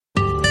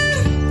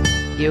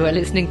You are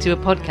listening to a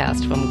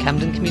podcast from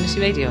Camden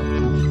Community Radio.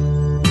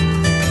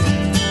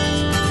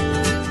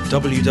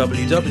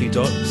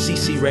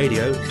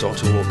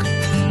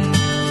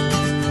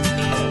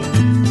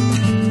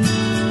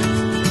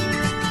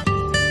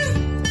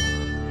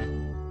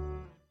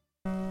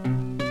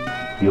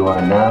 You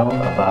are now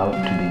about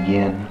to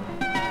begin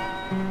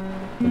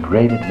the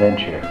great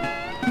adventure,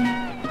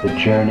 the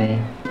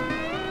journey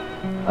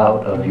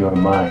out of your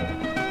mind.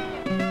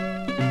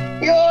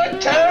 You're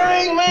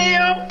tearing me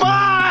apart!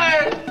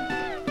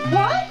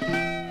 What?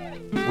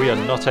 We are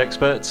not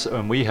experts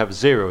and we have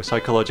zero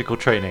psychological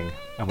training,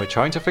 and we're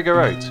trying to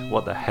figure out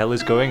what the hell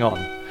is going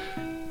on.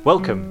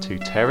 Welcome to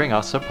Tearing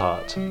Us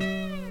Apart.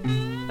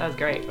 That was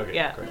great. Okay,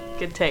 yeah, great.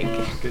 Good take.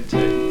 Good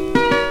take.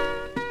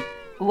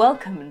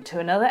 Welcome to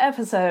another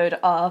episode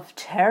of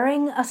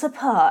Tearing Us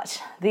Apart,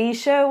 the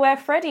show where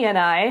Freddie and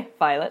I,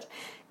 Violet,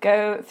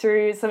 go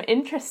through some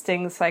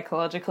interesting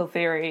psychological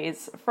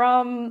theories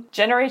from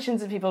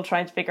generations of people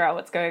trying to figure out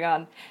what's going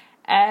on.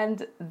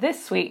 And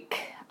this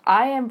week,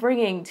 I am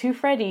bringing to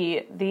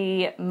Freddie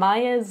the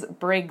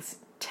Myers-Briggs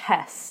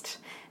test.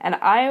 And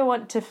I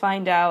want to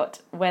find out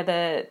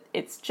whether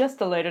it's just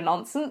a load of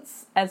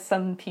nonsense, as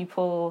some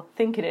people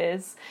think it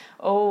is,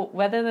 or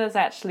whether there's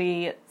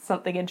actually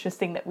something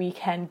interesting that we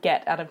can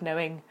get out of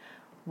knowing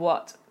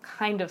what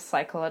kind of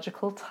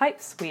psychological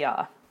types we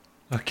are.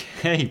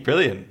 Okay,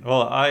 brilliant.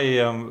 Well,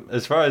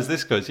 as far as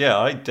this goes, yeah,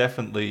 I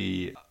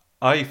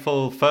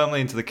fall firmly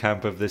into the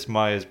camp of this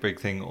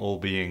Myers-Briggs thing all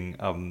being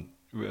a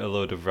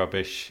load of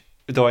rubbish.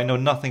 Though I know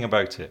nothing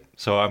about it,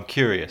 so I'm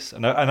curious,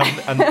 and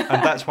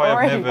that's why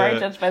Already I've very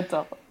never.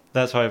 judgmental.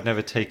 That's why I've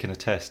never taken a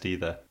test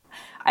either.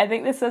 I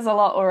think this says a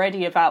lot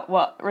already about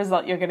what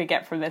result you're going to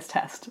get from this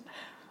test.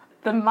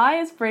 The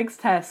Myers-Briggs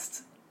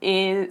test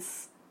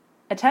is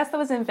a test that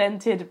was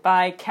invented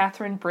by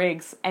Catherine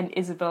Briggs and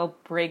Isabel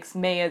Briggs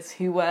Myers,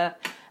 who were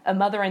a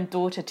mother and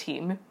daughter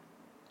team,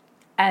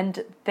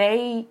 and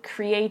they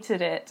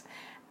created it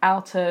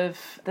out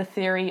of the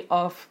theory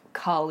of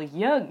Carl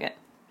Jung.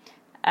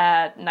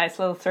 Nice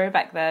little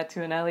throwback there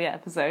to an earlier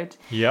episode.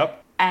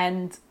 Yep.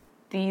 And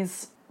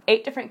these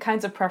 8 different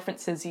kinds of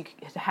preferences you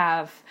could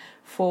have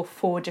for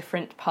 4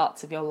 different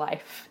parts of your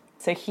life.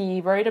 So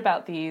he wrote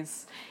about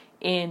these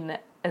in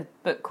a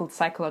book called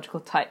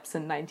Psychological Types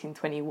in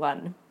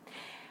 1921.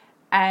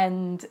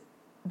 And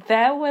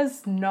there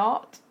was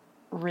not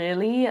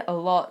really a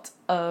lot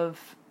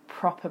of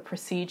proper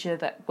procedure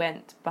that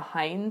went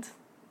behind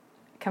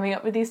coming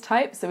up with these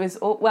types. It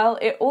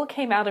all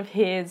came out of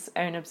his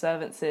own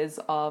observances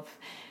of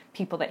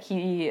people that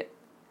he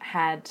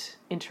had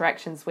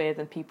interactions with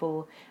and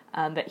people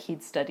that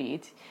he'd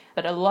studied.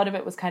 But a lot of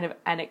it was kind of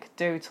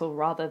anecdotal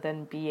rather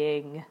than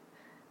being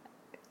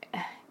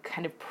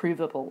kind of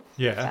provable,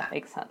 if that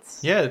makes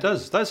sense. Yeah, it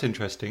does. That's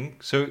interesting.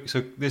 So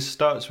this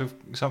starts with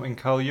something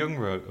Carl Jung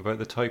wrote about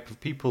the type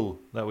of people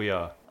that we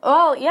are.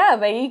 Well, yeah,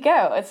 there you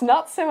go. It's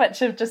not so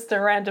much of just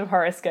a random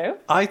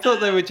horoscope. I thought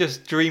they were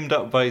just dreamed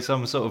up by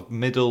some sort of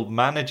middle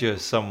manager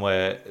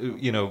somewhere,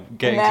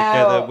 getting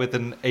together with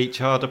an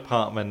HR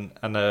department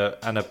and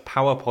a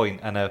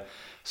PowerPoint and a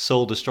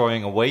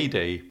soul-destroying away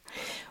day.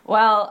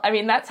 Well, I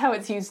mean, that's how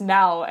it's used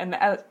now, and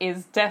that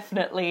is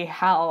definitely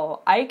how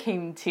I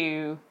came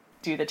to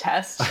do the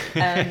test.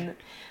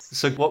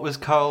 So what was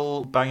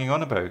Carl banging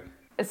on about?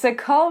 So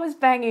Carl was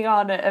banging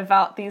on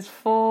about these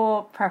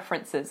 4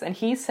 preferences, and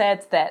he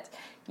said that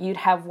you'd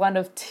have one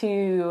of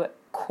 2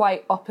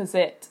 quite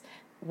opposite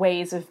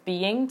ways of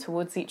being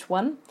towards each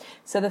one.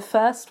 So the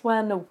first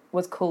one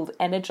was called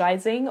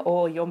energizing,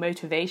 or your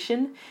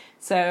motivation.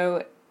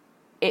 So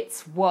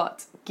it's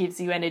what gives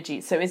you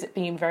energy. So is it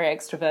being very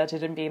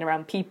extroverted and being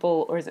around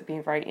people, or is it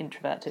being very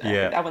introverted? Yeah. I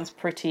think that one's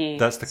pretty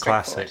That's the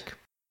straightforward. classic.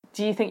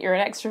 Do you think you're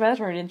an extrovert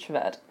or an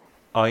introvert?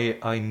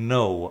 I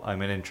know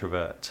I'm an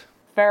introvert.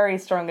 Very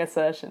strong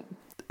assertion.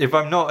 If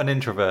I'm not an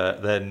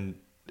introvert, then,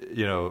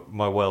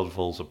 my world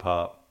falls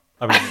apart.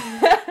 I mean,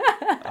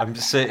 I'm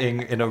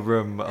sitting in a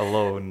room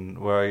alone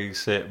where I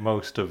sit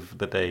most of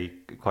the day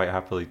quite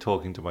happily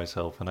talking to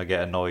myself, and I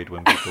get annoyed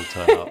when people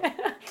turn up.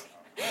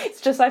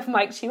 It's just I've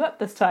mic'd you up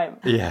this time.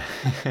 Yeah.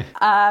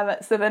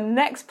 So the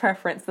next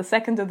preference, the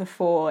second of the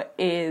 4,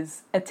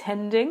 is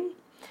attending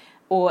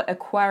or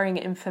acquiring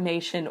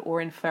information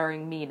or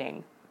inferring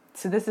meaning.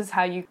 So this is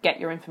how you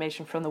get your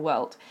information from the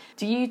world.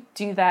 Do you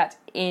do that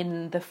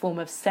in the form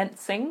of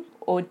sensing,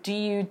 or do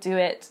you do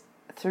it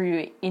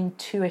through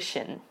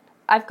intuition?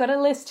 I've got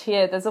a list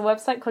here. There's a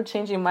website called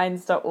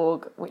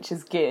changingminds.org, which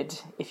is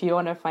good if you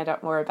want to find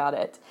out more about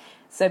it.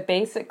 So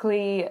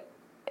basically,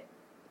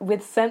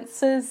 with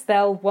sensors,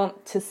 they'll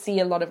want to see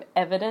a lot of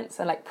evidence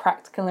and like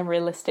practical and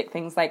realistic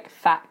things like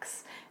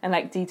facts and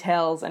like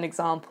details and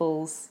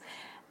examples.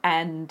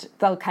 And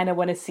they'll kind of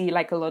want to see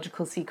like a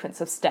logical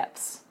sequence of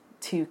steps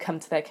to come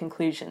to their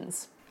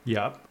conclusions.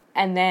 Yeah.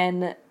 And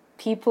then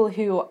people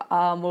who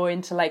are more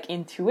into like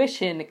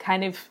intuition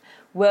kind of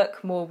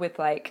work more with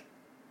like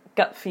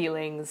gut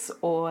feelings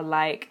or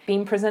like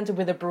being presented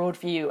with a broad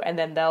view, and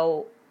then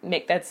they'll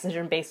make their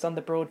decision based on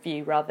the broad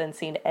view rather than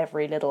seeing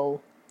every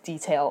little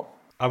detail.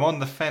 I'm on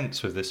the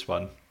fence with this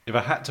one. If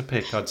I had to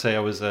pick, I'd say I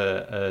was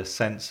a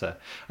sensor.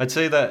 I'd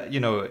say that,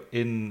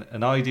 in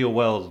an ideal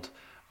world,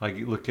 I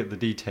look at the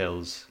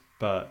details.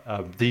 But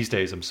these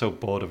days, I'm so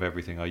bored of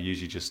everything, I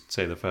usually just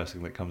say the first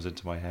thing that comes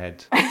into my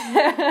head.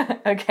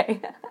 Okay.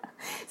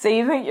 So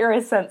you think you're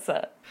a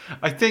sensor?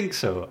 I think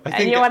so.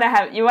 And you want to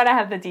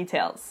have the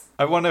details.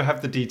 I want to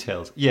have the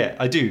details. Yeah,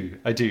 I do.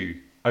 Okay.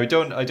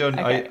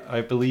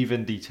 I believe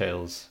in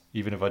details,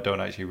 even if I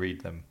don't actually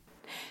read them.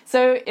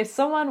 So if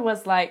someone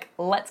was like,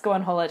 let's go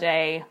on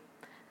holiday,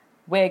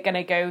 we're going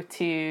to go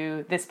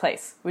to this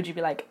place, would you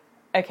be like,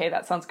 okay,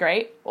 that sounds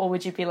great? Or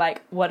would you be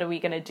like, what are we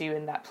going to do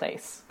in that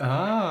place?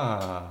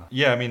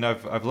 Yeah, I mean,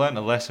 I've learned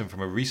a lesson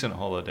from a recent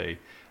holiday,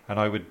 and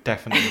I would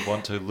definitely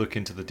want to look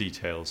into the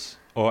details.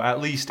 Or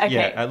at least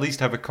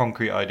have a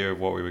concrete idea of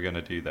what we were going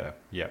to do there.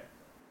 Yeah.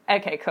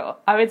 Okay, cool.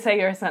 I would say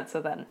you're a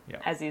sensor then,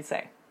 as you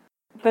say.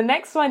 The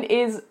next one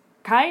is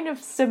kind of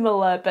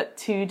similar, but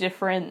two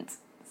different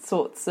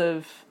sorts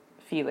of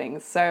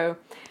feelings. So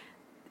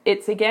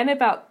it's again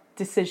about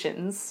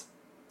decisions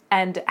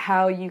and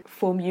how you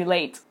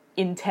formulate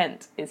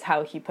intent is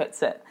how he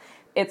puts it.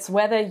 It's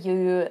whether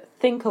you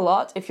think a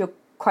lot, if you're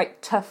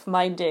quite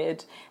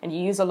tough-minded and you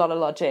use a lot of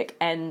logic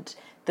and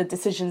the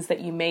decisions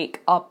that you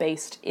make are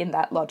based in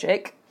that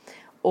logic,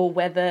 or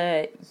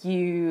whether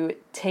you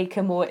take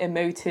a more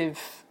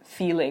emotive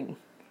feeling.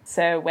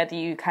 So whether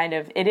you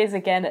it is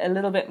again a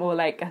little bit more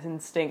like gut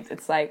instinct.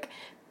 It's like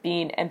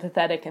being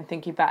empathetic and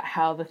thinking about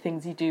how the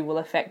things you do will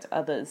affect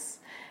others,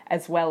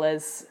 as well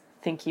as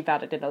thinking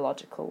about it in a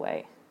logical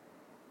way.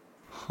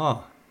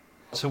 Huh.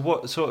 So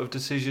what sort of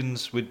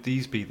decisions would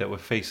these be that were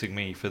facing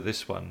me for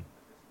this one?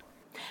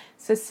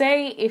 So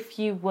say if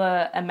you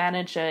were a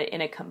manager in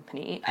a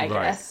company, I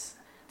guess,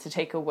 to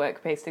take a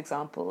work-based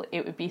example,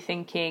 it would be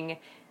thinking,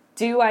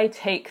 do I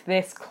take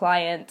this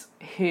client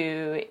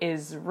who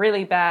is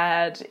really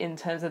bad in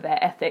terms of their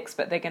ethics,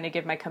 but they're going to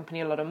give my company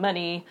a lot of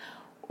money?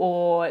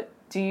 Or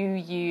do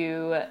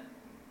you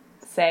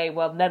say,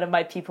 well, none of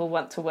my people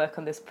want to work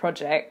on this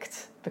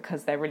project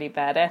because they're really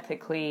bad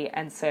ethically,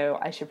 and so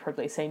I should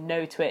probably say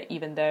no to it,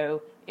 even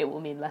though it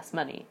will mean less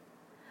money?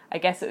 I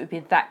guess it would be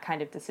that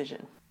kind of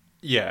decision.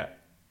 Yeah.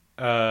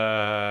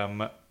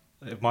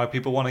 If my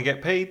people want to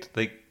get paid,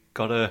 they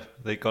gotta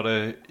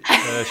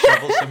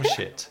shovel some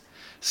shit.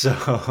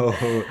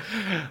 So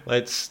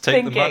let's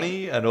take the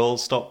money and all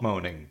stop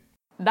moaning.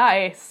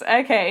 Nice.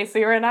 Okay, so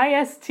you're an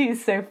IS2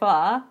 so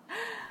far.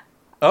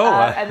 Oh,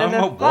 and then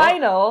the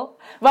final.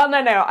 Well,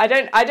 no, I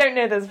don't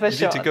know this for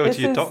sure. You need to go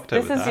to your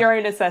doctor. This is your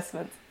own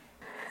assessment.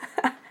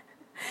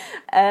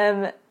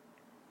 And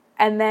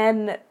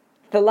then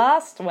the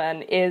last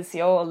one is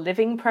your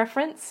living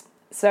preference.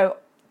 So,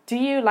 do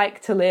you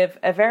like to live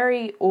a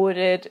very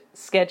ordered,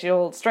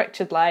 scheduled,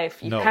 structured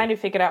life? You've kind of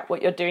figured out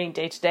what you're doing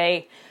day to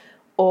day.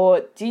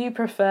 Or do you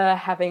prefer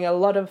having a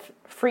lot of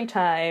free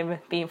time,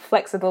 being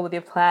flexible with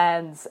your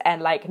plans,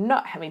 and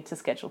not having to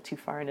schedule too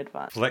far in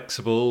advance?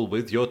 Flexible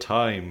with your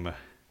time.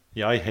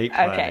 Yeah, I hate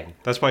planning. Okay.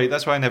 That's why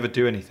I never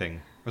do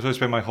anything. That's why I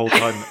spend my whole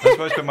time. That's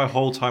why I spend my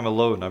whole time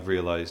alone. I've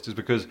realised is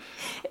because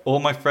all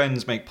my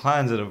friends make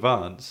plans in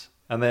advance,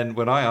 and then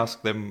when I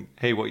ask them,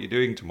 "Hey, what are you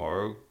doing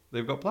tomorrow?"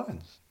 they've got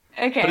plans.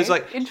 Okay, but it's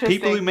like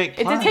people who make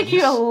plans. It did take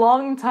you a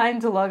long time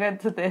to log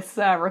into this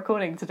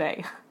recording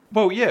today.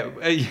 Well, yeah,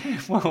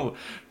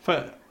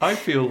 but I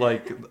feel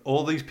like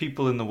all these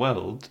people in the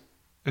world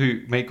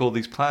who make all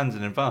these plans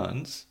in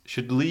advance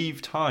should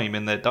leave time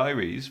in their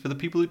diaries for the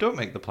people who don't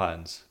make the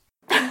plans.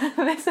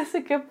 This is a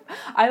good...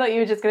 I thought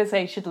you were just going to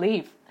say should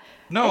leave.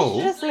 No. They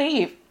should just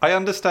leave. I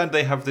understand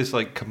they have this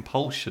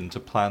compulsion to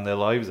plan their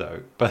lives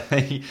out, but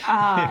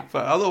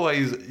but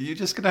otherwise you're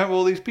just going to have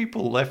all these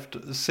people left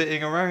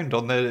sitting around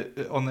on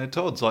their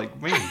tods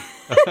like me.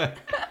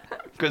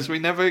 Because we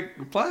never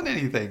plan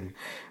anything.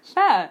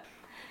 Fair.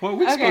 What are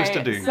we supposed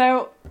to do?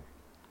 So,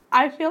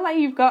 I feel like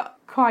you've got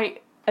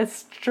quite a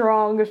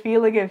strong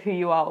feeling of who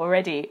you are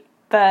already,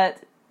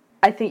 but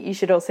I think you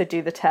should also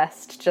do the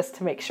test just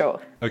to make sure.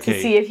 Okay.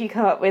 To see if you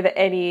come up with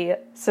any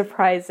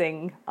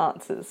surprising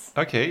answers.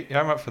 Okay,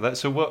 yeah, I'm up for that.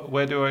 So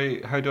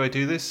how do I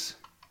do this?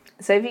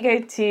 So if you go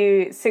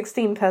to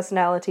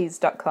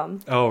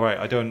 16personalities.com. Oh, right.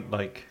 I don't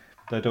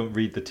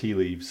read the tea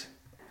leaves.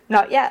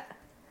 Not yet.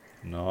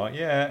 Not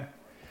yet.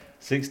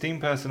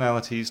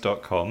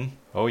 16personalities.com.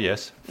 Oh,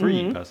 yes.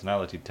 Free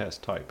personality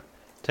test type.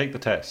 Take the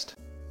test.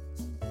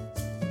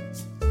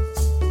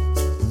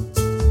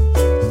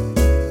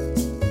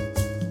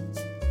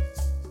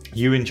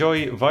 You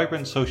enjoy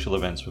vibrant social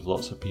events with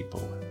lots of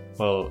people.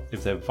 Well,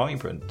 if they're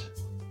vibrant,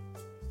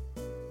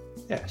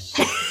 yes.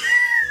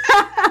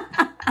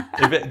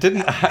 If it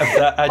didn't have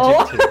that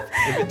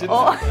adjective,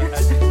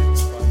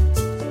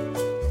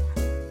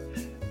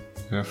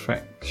 You're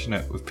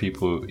affectionate with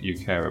people you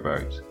care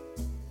about.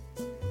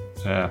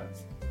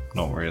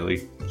 Not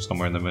really.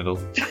 Somewhere in the middle.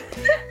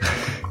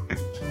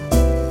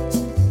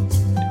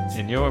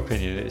 In your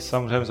opinion, it's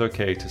sometimes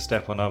okay to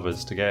step on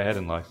others to get ahead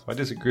in life. I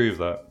disagree with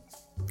that.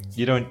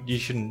 You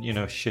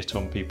shouldn't, shit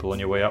on people on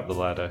your way up the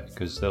ladder,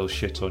 because they'll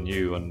shit on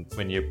you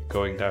when you're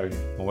going down,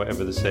 or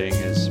whatever the saying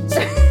is.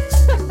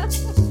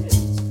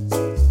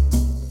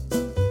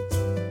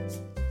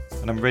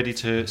 And I'm ready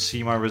to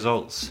see my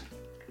results.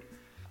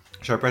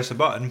 Shall I press the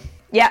button?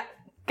 Yeah,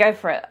 go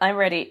for it. I'm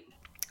ready.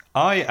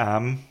 I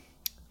am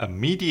a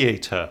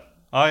mediator.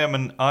 I am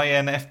an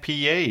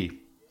INFPA.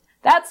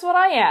 That's what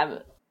I am.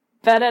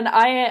 But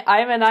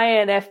I'm an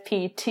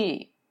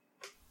INFPT,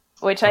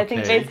 which I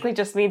think basically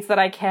just means that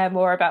I care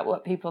more about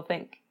what people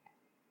think.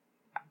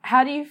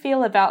 How do you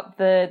feel about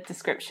the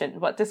description?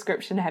 What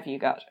description have you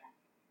got?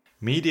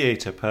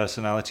 Mediator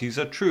personalities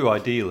are true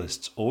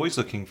idealists, always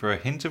looking for a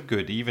hint of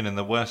good even in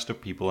the worst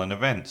of people and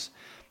events,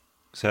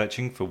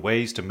 searching for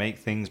ways to make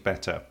things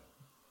better.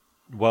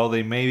 While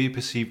they may be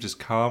perceived as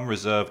calm,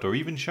 reserved, or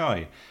even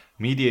shy,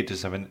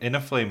 mediators have an inner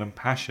flame and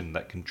passion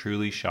that can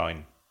truly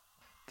shine.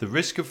 The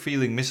risk of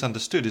feeling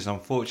misunderstood is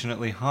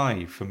unfortunately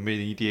high for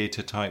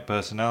mediator-type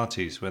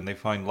personalities when they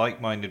find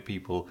like-minded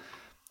people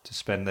to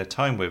spend their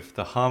time with.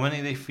 The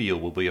harmony they feel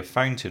will be a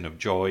fountain of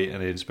joy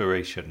and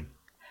inspiration.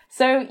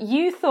 So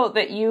you thought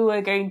that you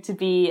were going to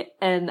be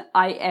an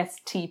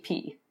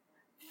ISTP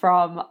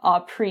from our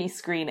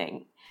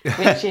pre-screening,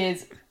 which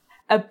is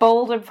a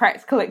bold and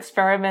practical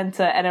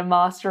experimenter and a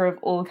master of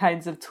all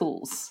kinds of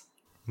tools.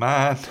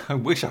 Man, I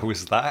wish I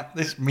was that.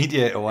 This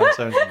mediator one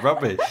sounds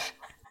rubbish.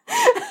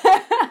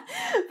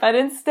 But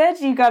instead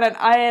you got an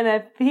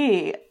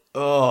INFP.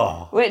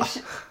 Oh. Which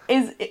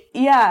is,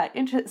 yeah,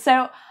 interesting.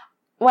 So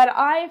when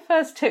I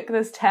first took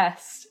this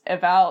test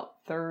about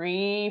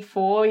 3,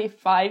 4,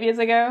 5 years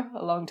ago,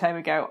 a long time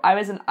ago, I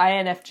was an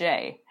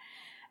INFJ.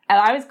 And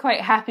I was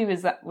quite happy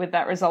with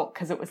that result,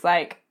 because it was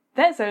like,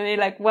 there's only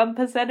like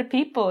 1% of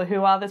people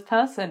who are this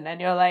person,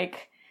 and you're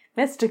like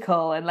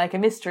mystical and like a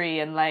mystery,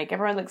 and like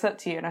everyone looks up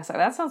to you. And I was like,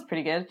 that sounds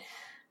pretty good.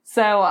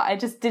 So I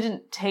just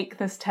didn't take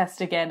this test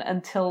again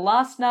until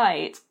last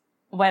night,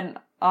 when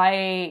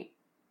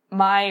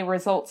my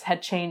results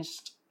had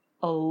changed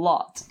a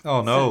lot.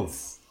 Oh no.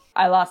 Since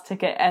I last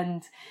took it.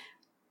 And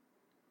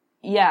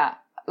yeah,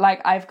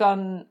 like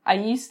I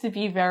used to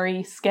be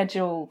very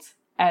scheduled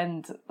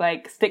and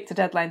like stick to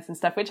deadlines and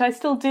stuff, which I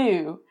still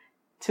do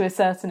to a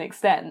certain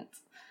extent.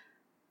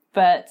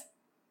 But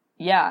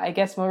yeah, I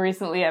guess more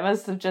recently I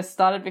must have just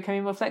started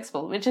becoming more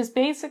flexible, which is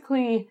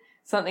basically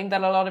something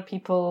that a lot of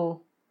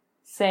people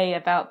say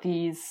about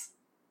this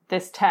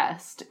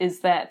test, is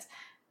that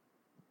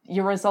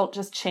your result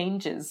just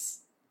changes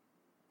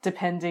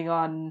depending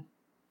on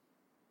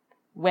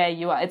where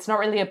you are. It's not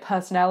really a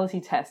personality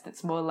test.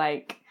 It's more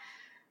like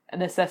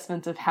an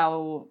assessment of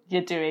how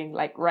you're doing,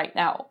 like right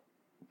now,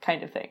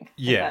 kind of thing.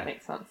 Yeah. If that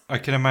makes sense. I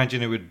can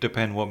imagine it would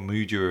depend what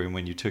mood you were in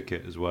when you took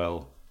it as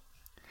well.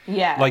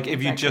 Yeah. Like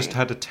if you just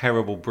had a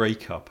terrible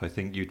breakup, I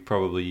think you'd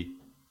probably,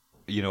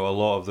 a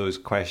lot of those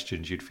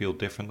questions you'd feel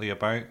differently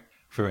about.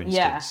 For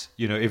instance,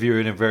 if you're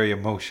in a very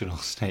emotional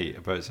state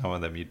about some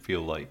of them, you'd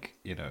feel like,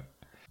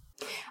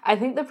 I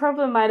think the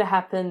problem might have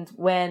happened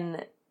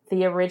when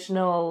the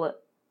original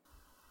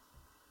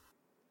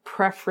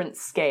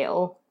preference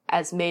scale,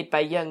 as made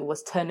by Jung,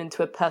 was turned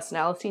into a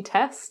personality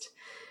test.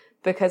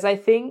 Because I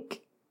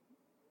think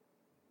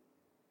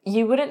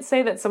you wouldn't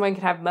say that someone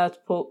could have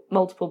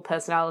multiple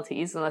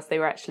personalities unless they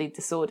were actually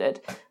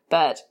disordered,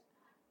 but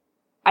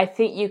I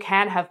think you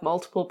can have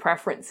multiple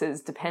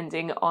preferences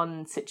depending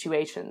on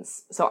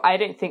situations. So I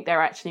don't think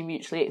they're actually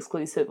mutually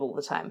exclusive all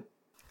the time.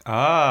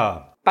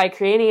 Ah. By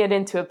creating it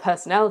into a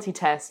personality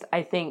test,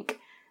 I think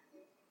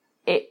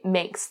it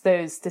makes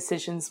those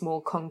decisions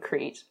more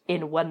concrete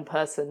in one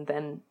person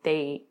than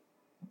they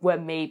were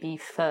maybe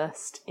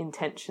first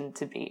intentioned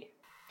to be.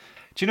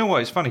 Do you know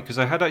what? It's funny because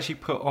I had actually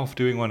put off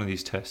doing one of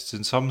these tests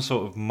in some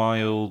sort of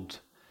mild...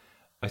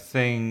 I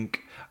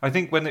think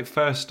when I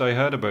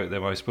heard about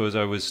them, I suppose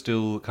I was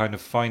still kind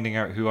of finding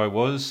out who I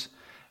was.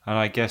 And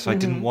I guess I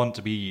didn't want,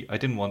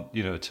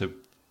 to...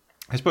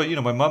 I suppose,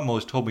 my mum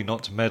always told me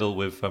not to meddle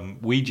with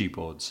Ouija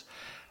boards.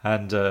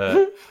 And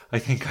I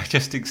think I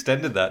just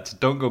extended that to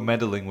don't go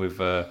meddling with,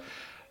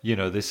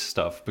 this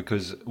stuff.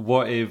 Because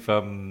what if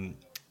you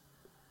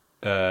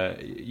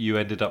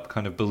ended up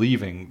kind of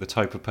believing the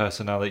type of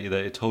personality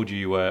that it told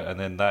you were, and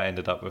then that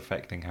ended up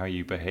affecting how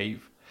you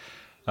behave?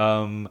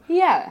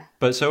 Yeah.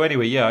 But so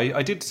anyway,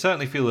 I did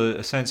certainly feel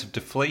a sense of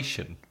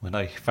deflation when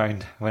I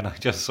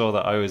just saw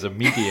that I was a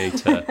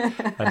mediator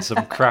and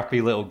some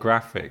crappy little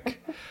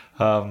graphic.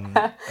 And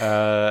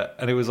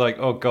it was like,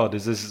 oh God,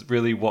 is this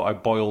really what I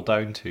boil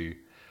down to?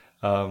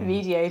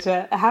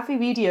 Mediator, a happy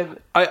medium.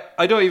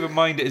 I don't even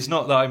mind it. It's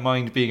not that I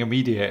mind being a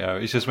mediator.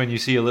 It's just when you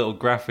see a little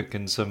graphic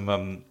and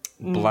some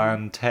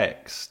bland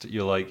text,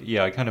 you're like,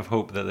 yeah, I kind of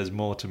hope that there's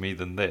more to me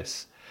than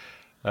this.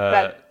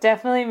 That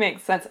definitely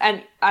makes sense.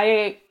 And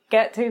I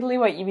get totally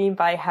what you mean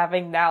by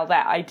having now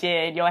that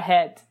idea in your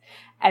head.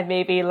 And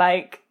maybe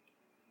like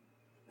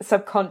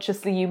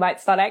subconsciously you might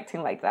start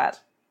acting like that.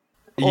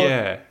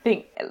 Or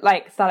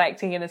start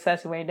acting in a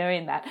certain way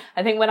knowing that.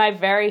 I think when I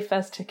very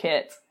first took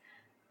it,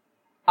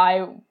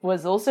 I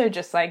was also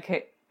just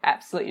like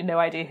absolutely no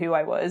idea who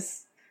I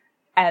was.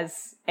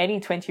 as any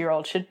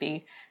 20-year-old should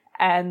be.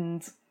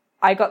 And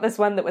I got this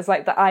one that was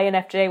like the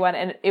INFJ one,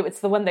 and it was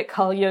the one that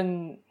Carl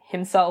Jung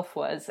himself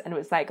was, and it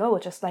was like, oh,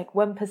 just like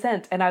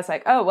 1%. And I was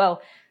like, oh,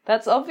 well,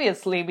 that's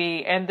obviously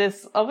me, and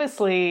this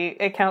obviously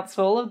accounts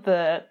for all of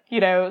the, you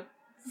know,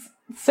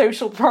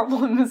 social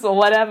problems or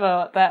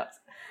whatever that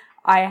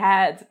I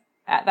had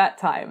at that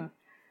time.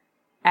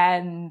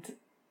 And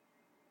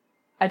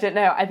I don't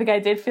know, I think I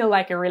did feel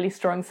like a really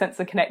strong sense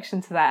of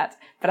connection to that,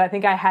 but I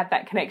think I had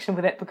that connection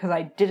with it because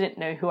I didn't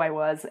know who I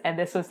was, and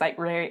this was like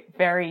really,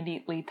 very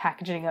neatly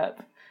packaging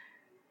up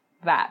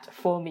that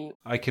for me.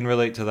 I can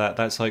relate to that.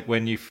 That's like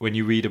when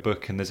you read a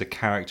book and there's a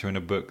character in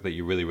a book that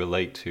you really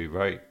relate to,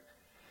 right?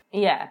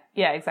 Yeah,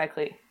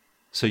 exactly.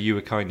 So you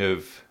were kind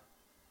of...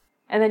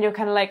 And then you're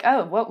kind of like,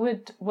 oh, what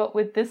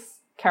would this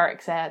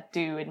character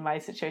do in my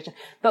situation?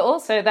 But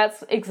also,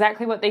 that's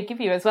exactly what they give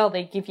you as well.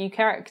 They give you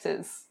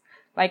characters.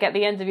 Like, at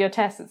the end of your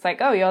test, it's like,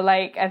 oh, you're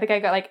like, I think I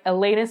got like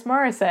Alanis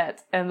Morissette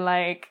and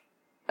like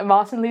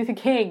Martin Luther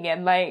King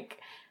and like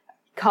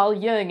Carl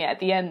Jung at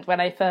the end when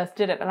I first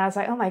did it. And I was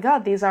like, oh my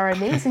God, these are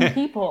amazing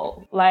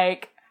people.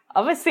 Like,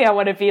 obviously I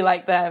want to be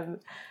like them.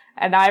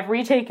 And I've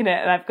retaken it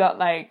and I've got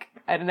like,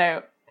 I don't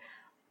know,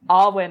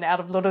 Arwen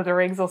out of Lord of the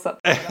Rings or something.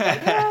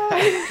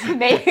 Like,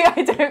 maybe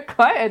I don't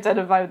quite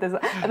identify with this.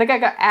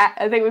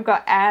 I think we've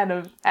got Anne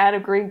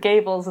of Green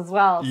Gables as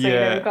well. So yeah. You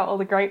know, we've got all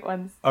the great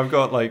ones. I've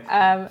got like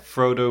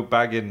Frodo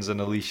Baggins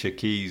and Alicia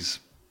Keys.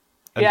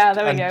 And, yeah,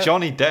 there we go. And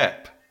Johnny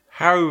Depp.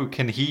 How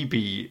can he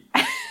be?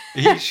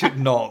 He should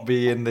not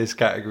be in this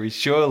category.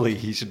 Surely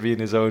he should be in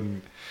his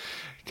own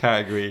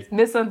category.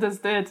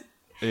 Misunderstood.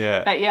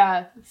 Yeah. But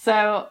yeah,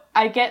 so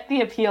I get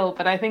the appeal,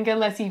 but I think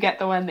unless you get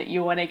the one that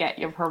you want to get,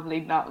 you're probably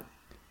not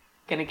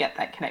going to get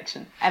that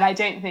connection. And I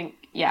don't think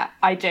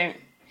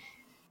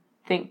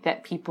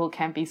that people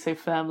can be so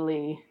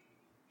firmly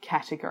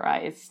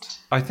categorized.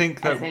 I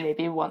think that as they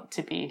maybe want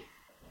to be.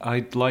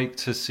 I'd like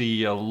to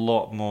see a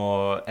lot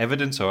more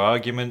evidence or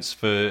arguments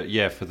for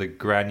the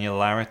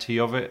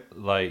granularity of it.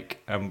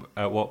 Like,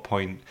 at what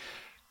point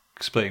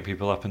splitting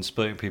people up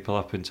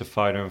into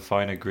finer and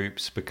finer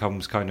groups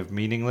becomes kind of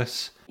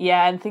meaningless.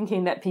 Yeah, and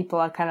thinking that people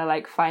are kind of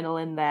like final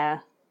in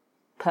their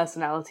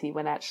personality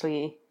when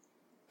actually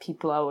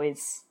people are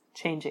always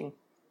changing.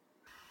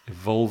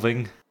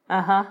 Evolving.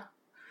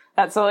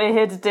 That's what we're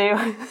here to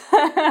do.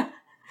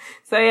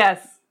 So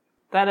yes,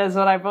 that is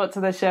what I brought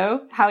to the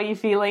show. How are you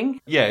feeling?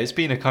 Yeah, it's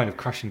been a kind of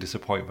crushing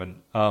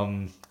disappointment.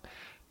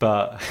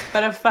 But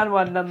a fun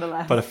one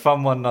nonetheless. But a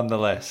fun one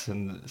nonetheless,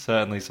 and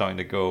certainly something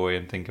to go away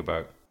and think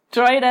about.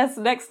 Join us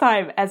next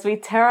time as we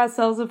tear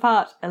ourselves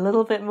apart a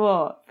little bit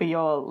more for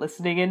your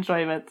listening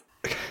enjoyment.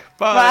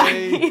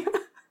 Bye.